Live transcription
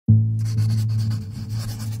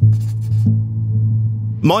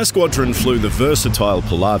My squadron flew the versatile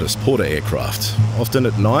Pilatus Porter aircraft, often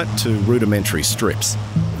at night to rudimentary strips.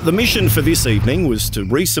 The mission for this evening was to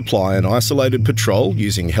resupply an isolated patrol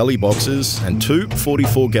using heli boxes and two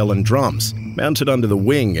 44-gallon drums, mounted under the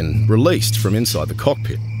wing and released from inside the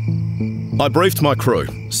cockpit. I briefed my crew,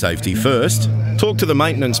 safety first, talked to the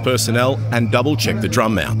maintenance personnel and double-checked the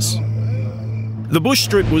drum mounts. The bush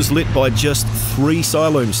strip was lit by just 3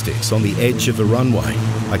 Siloam sticks on the edge of the runway.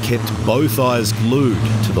 I kept both eyes glued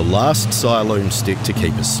to the last Siloam stick to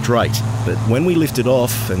keep us straight, but when we lifted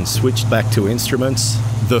off and switched back to instruments,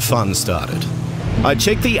 the fun started. I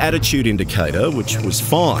checked the attitude indicator, which was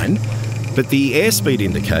fine, but the airspeed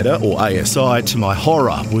indicator, or ASI, to my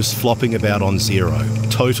horror, was flopping about on 0,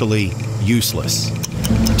 totally useless.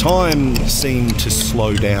 Time seemed to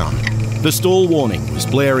slow down. The stall warning was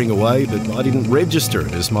blaring away, but I didn't register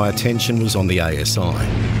it as my attention was on the ASI.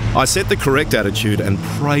 I set the correct attitude and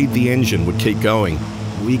prayed the engine would keep going.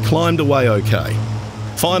 We climbed away okay.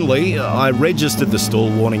 Finally, I registered the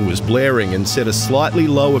stall warning was blaring and set a slightly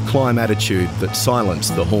lower climb attitude that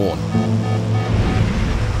silenced the horn.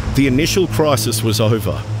 The initial crisis was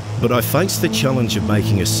over, but I faced the challenge of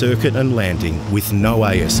making a circuit and landing with no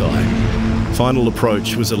ASI. Final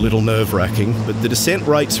approach was a little nerve-wracking, but the descent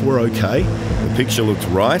rates were okay, the picture looked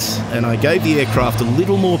right, and I gave the aircraft a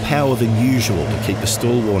little more power than usual to keep the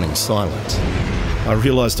stall warning silent. I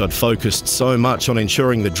realised I'd focused so much on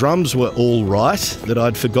ensuring the drums were all right that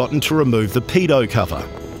I'd forgotten to remove the pedo cover.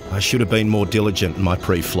 I should have been more diligent in my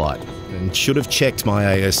pre-flight, and should have checked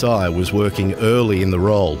my ASI was working early in the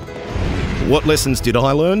roll. What lessons did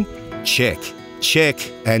I learn? Check,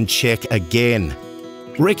 and check again.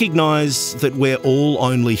 Recognise that we're all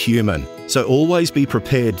only human, so always be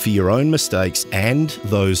prepared for your own mistakes and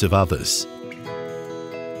those of others.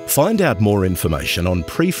 Find out more information on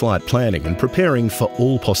pre-flight planning and preparing for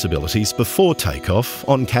all possibilities before takeoff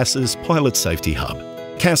on CASA's Pilot Safety Hub,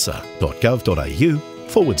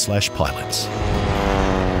 casa.gov.au/pilots.